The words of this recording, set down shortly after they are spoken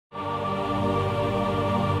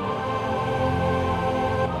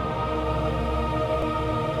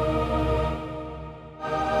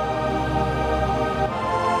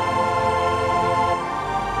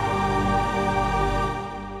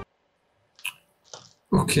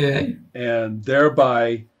Okay. and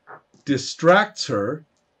thereby distracts her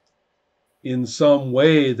in some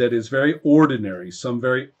way that is very ordinary, some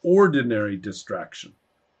very ordinary distraction,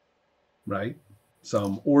 right?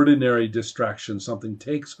 Some ordinary distraction, something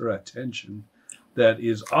takes her attention that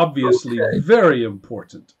is obviously Okay. very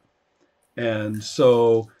important. And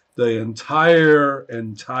so the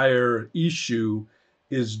entire issue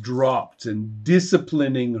is dropped, and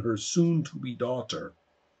disciplining her soon to be daughter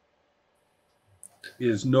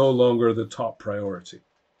is no longer the top priority.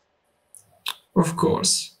 Of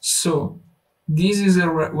course. So this is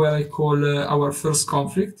what I call our first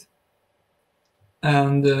conflict.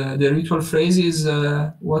 And the ritual phrase is,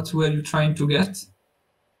 what were you trying to get?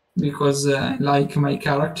 Because like my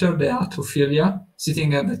character, the Atophilia,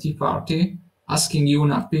 sitting at the tea party, asking you,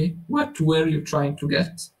 Nappy, what were you trying to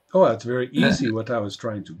get? Oh, that's very Uh, easy what I was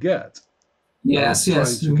trying to get. I was yes, trying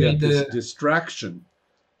yes, to you get made this the. distraction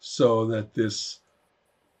so that this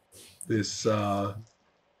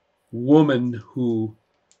woman who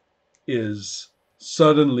is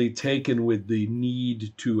suddenly taken with the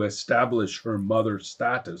need to establish her mother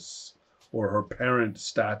status or her parent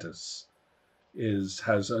status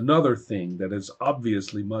has another thing that is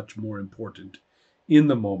obviously much more important in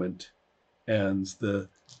the moment, and the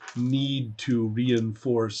need to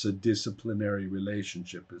reinforce a disciplinary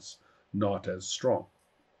relationship is not as strong.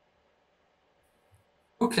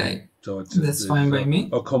 Okay, So it's that's fine by me.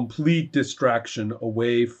 a complete distraction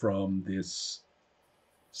away from this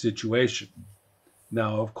situation.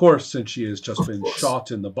 Now, of course, since she has just Of been course.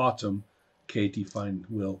 shot in the bottom, Katie Fine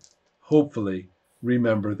will hopefully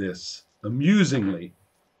remember this amusingly.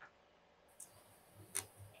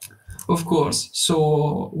 Of course.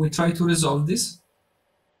 So we try to resolve this,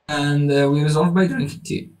 and we resolve by drinking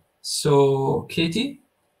tea. So, Katie,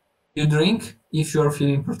 you drink if you are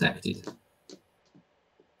feeling protected.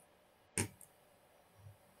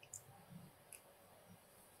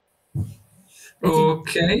 I think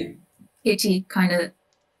Okay. Katie kind of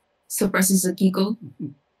suppresses a giggle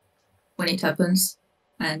when it happens,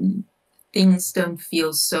 and things don't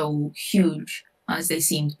feel so huge as they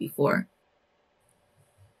seemed before.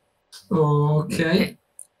 Okay.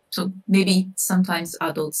 So maybe sometimes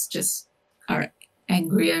adults just are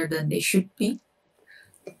angrier than they should be.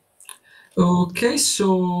 Okay,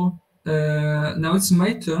 so now it's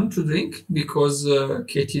my turn to drink because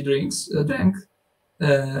Katie drank.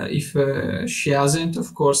 If she hasn't,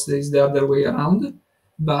 of course, there is the other way around.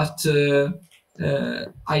 But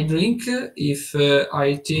I drink if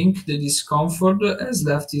I think the discomfort has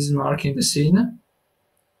left its mark in the scene.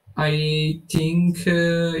 I think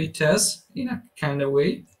it has in a kind of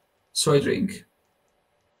way, so I drink.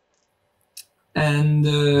 And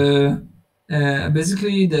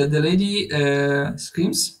basically, the lady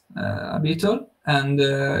screams a little, and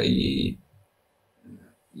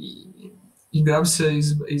he grabs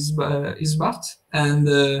his butt,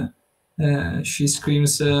 and she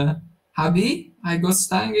screams, "Abi, I got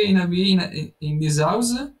stung in a bee in this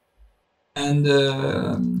house,"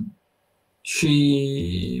 and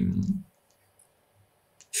she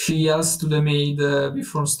yells to the maid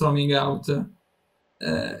before storming out.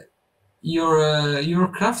 Your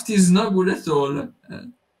craft is not good at all.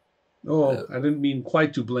 Oh, I didn't mean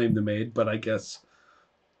quite to blame the maid, but I guess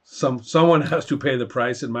someone has to pay the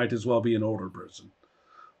price. It might as well be an older person.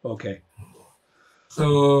 Okay.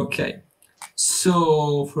 Okay.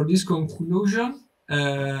 So for this conclusion,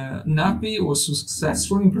 Nappy was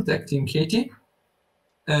successful in protecting Katie.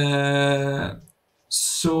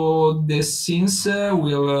 So the scenes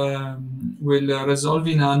will resolve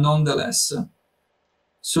in a nonetheless.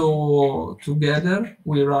 So together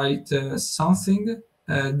we write something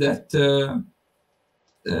that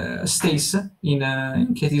stays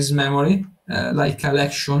in Katie's memory, like a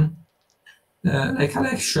lection,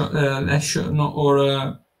 lection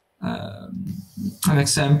or an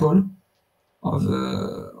example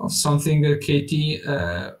of something Katie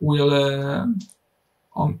will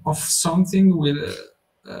of something will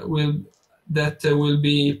that will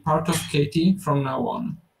be part of Katie from now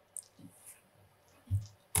on.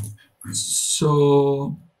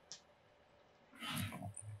 So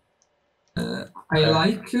I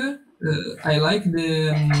like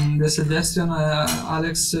the suggestion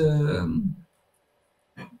Alex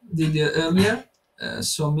did earlier.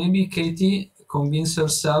 So maybe Katie convinced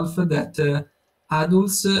herself that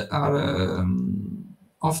adults are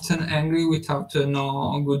often angry without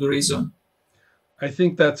no good reason. I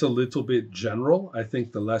think that's a little bit general. I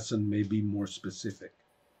think the lesson may be more specific.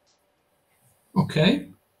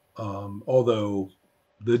 Okay. Although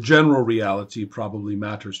the general reality probably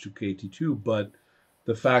matters to Katie too, but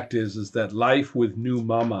the fact is that life with new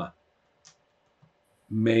mama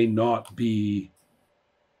may not be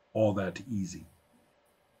all that easy.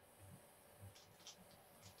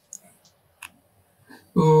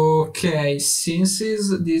 Okay, since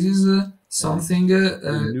this is something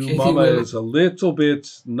The new Katy mama will. is a little bit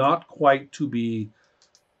not quite to be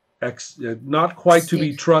not quite to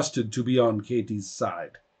be Safe. trusted to be on Katie's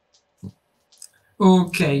side.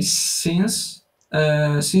 Okay, since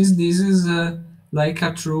this is like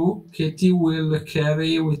a true, Katy will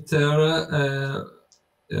carry with her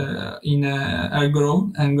in her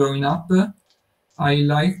grown and growing up. I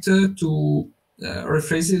liked to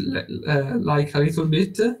rephrase it like a little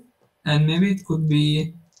bit, and maybe it could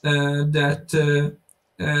be that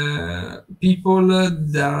people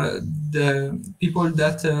the people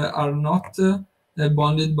that are not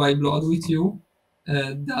bonded by blood with you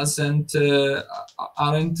doesn't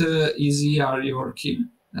aren't easy are your kin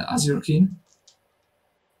as your kin.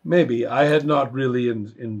 Maybe I had not really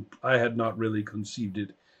I had not really conceived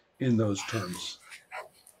it in those terms.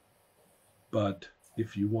 But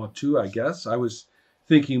if you want to, I guess I was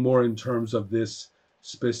thinking more in terms of this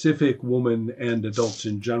specific woman and adults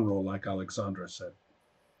in general, like Alexandra said.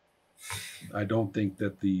 I don't think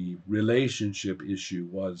that the relationship issue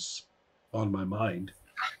was on my mind.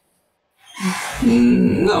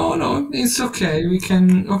 No, no, it's okay. We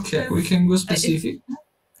can go specific.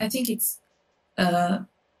 I think it's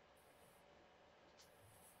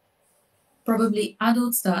probably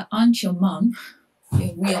adults that aren't your mom,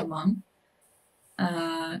 your real mom,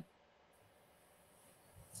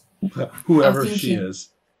 Whoever are she thinking, is.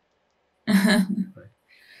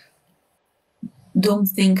 don't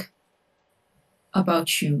think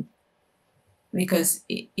about you because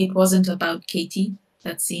it wasn't about Katy,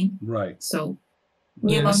 that scene. Right. So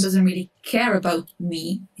new mom Yes, doesn't really care about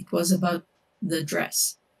me. It was about the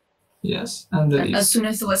dress. yes, and the And as list. soon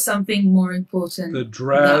as there was something more important, The that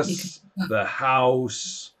dress, became the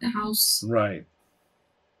house. the house. Right.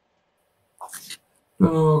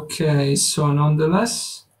 Okay, so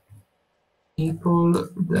nonetheless, people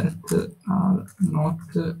that are not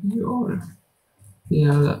your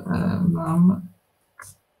real mom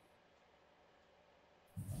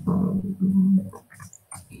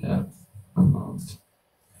care about.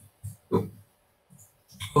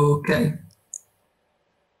 Okay,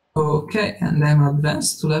 okay, and I'm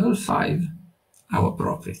advanced to level 5. How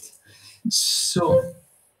appropriate. So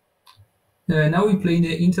now we play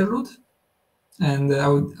the interlude and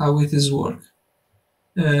how it is work.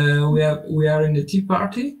 We are in the tea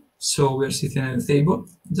party, so we're sitting at a table,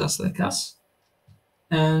 just like us.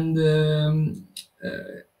 And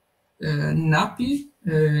Nappy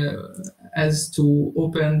has to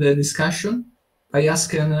open the discussion by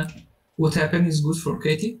asking what happened is good for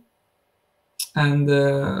Katy. And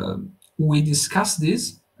we discuss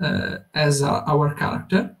this as our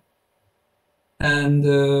character. And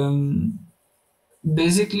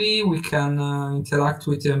basically, we can interact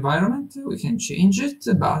with the environment, we can change it,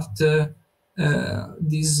 but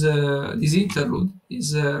this interlude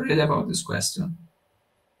is really about this question.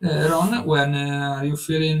 Ron, when are you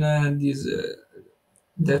feeling this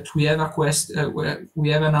that we have a we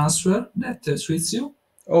have an answer that suits you?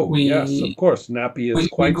 Oh, yes, of We course. Nappy is we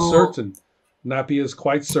quite go. certain. Nappy is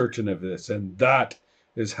quite certain of this, and that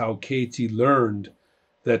is how Katie learned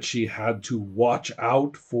that she had to watch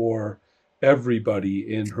out for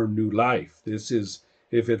everybody in her new life. This is,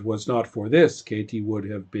 if it was not for this, Katie would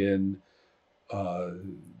have been, uh,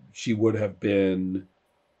 she would have been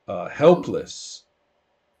helpless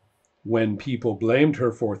when people blamed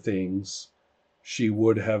her for things. She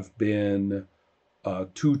would have been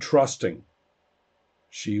too trusting.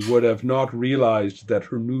 She would have not realized that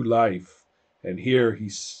her new life, and here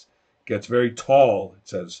he gets very tall, it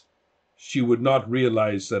says, she would not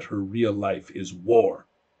realize that her real life is war.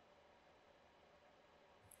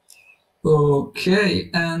 Okay,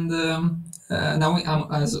 and now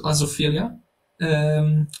as Ophelia,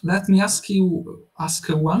 let me ask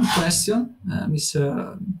one question,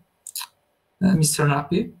 Mr.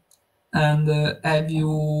 Nappy. And have you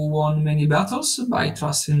won many battles by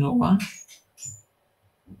trusting no one?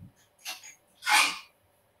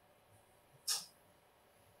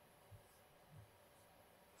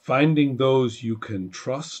 Finding those you can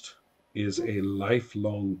trust is a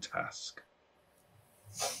lifelong task.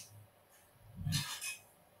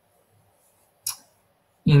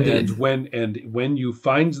 Indeed. And when you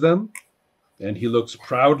find them, and he looks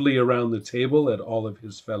proudly around the table at all of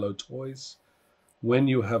his fellow toys, when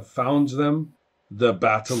you have found them, the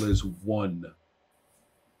battle is won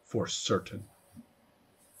for certain.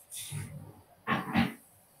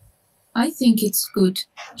 I think it's good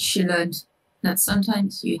she learned that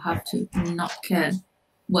sometimes you have to not care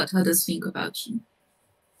what others think about you.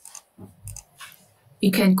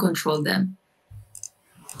 You can control them.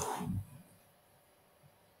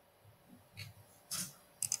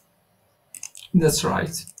 That's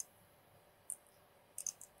right.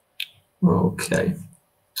 Okay.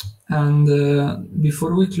 And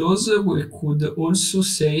before we close, we could also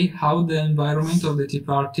say how the environment of the tea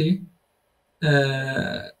party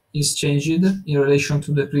is changed in relation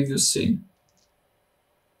to the previous scene.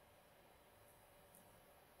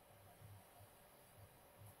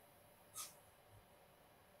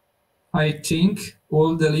 I think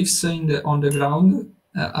all the leaves on the ground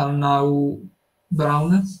are now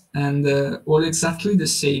brown and all exactly the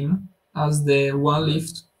same as the one leaf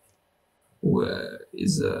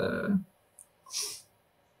is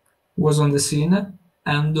was on the scene,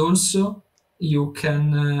 and also you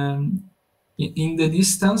can in the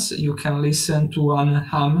distance you can listen to an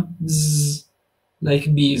hum bzz,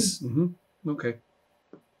 like bees. Okay.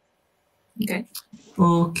 Okay.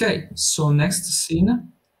 Okay, so next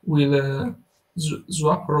scene will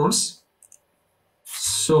swap roles.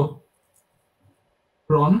 So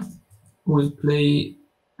Ron will play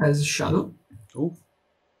as Shadow. Oh.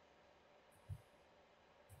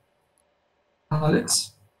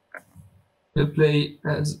 Alex will play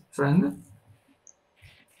as Friend.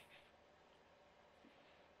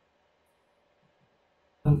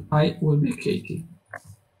 And I will be Katy.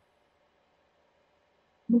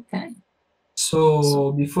 Okay.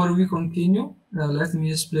 So before we continue, let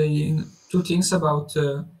me explain two things about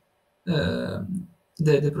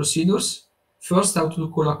the procedures. First, how to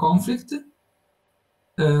call a conflict.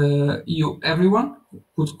 Everyone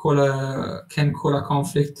can call a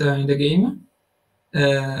conflict in the game.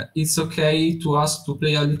 It's okay to ask to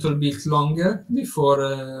play a little bit longer before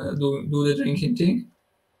do the drinking thing,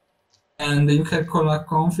 and you can call a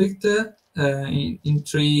conflict in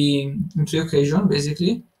three occasions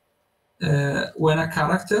basically. When a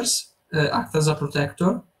characters act as a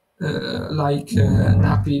protector, like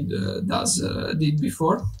Nappy did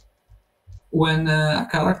before. When a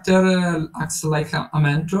character acts like a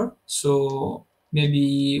mentor, so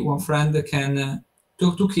maybe one friend can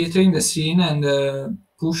talk to Katy in the scene and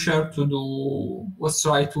push her to do what's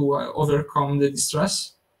right to overcome the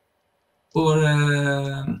distress. Or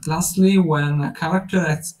lastly, when a character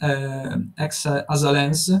acts as a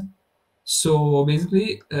lens, so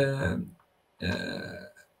basically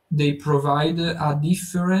they provide a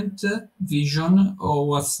different vision of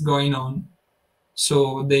what's going on.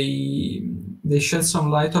 So they shed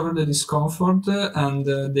some light over the discomfort and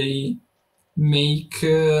they make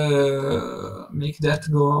that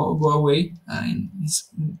go away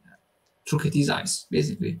through Katy's eyes,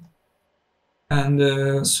 basically.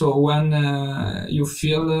 And so when you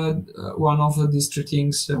feel one of these three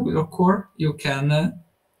things will occur, you can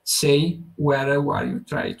say where you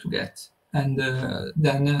try to get, and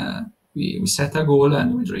then we set a goal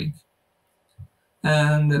and we drink.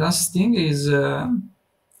 And the last thing is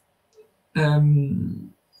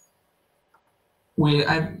we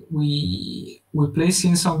play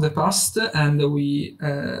scenes of the past, and we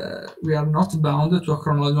are not bound to a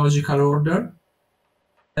chronological order,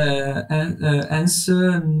 and hence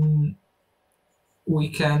we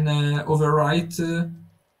can overwrite.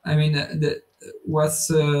 I mean,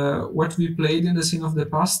 what we played in the scene of the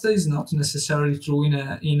past is not necessarily true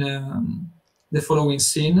in the following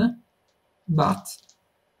scene, but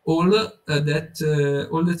all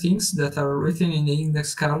the things that are written in the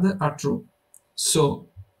index card are true. So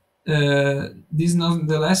this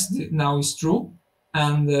nonetheless now is true,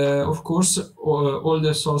 and of course all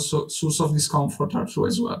the source of discomfort are true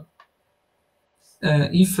as well.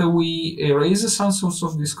 If we erase some source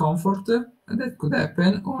of discomfort, that could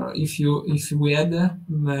happen, or if we add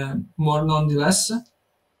more nonetheless,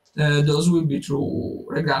 those will be true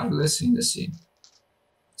regardless in the scene.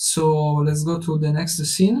 So let's go to the next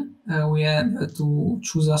scene. We have to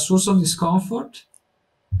choose a source of discomfort,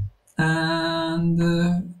 and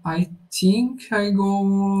I think I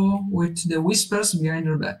go with the whispers behind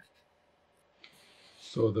her back.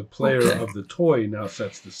 So the player Okay. of the toy now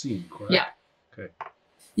sets the scene, correct? Yeah. Okay.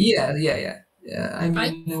 Yeah. I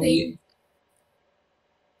mean,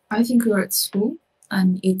 I think we're at school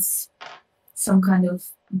and it's some kind of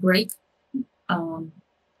break.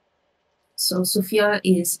 So Sophia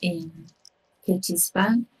is in Katy's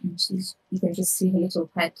bag, and you can just see her little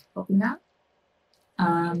head popping out.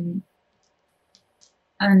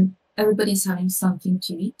 And everybody's having something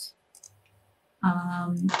to eat.